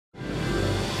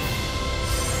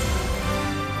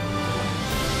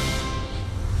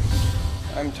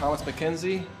I'm Thomas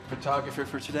McKenzie, photographer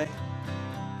for today.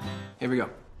 Here we go.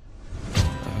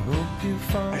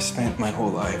 I spent my whole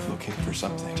life looking for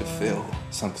something to fill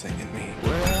something in me.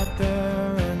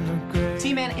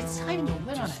 T-Man, it's time you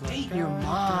went on a date. Your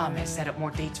mom has set up more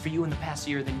dates for you in the past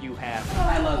year than you have.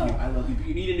 I love you, but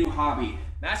you need a new hobby.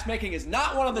 Matchmaking is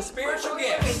not one of the spiritual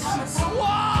gifts.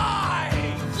 Why?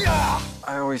 Yeah!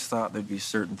 I always thought there'd be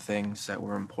certain things that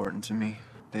were important to me.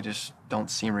 They just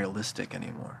don't seem realistic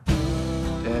anymore.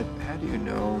 Dad, how do you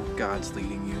know God's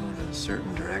leading you in a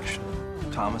certain direction?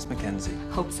 Thomas McKenzie.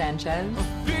 Hope Sanchez.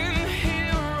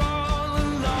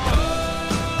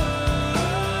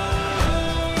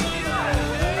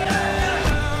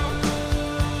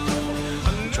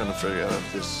 I'm trying to figure out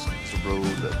if this is a road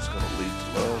that's going to lead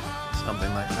to love.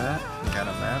 Something like that. You got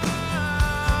a map?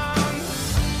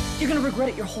 You're gonna regret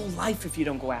it your whole life if you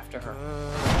don't go after her.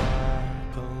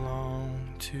 belong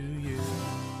to you.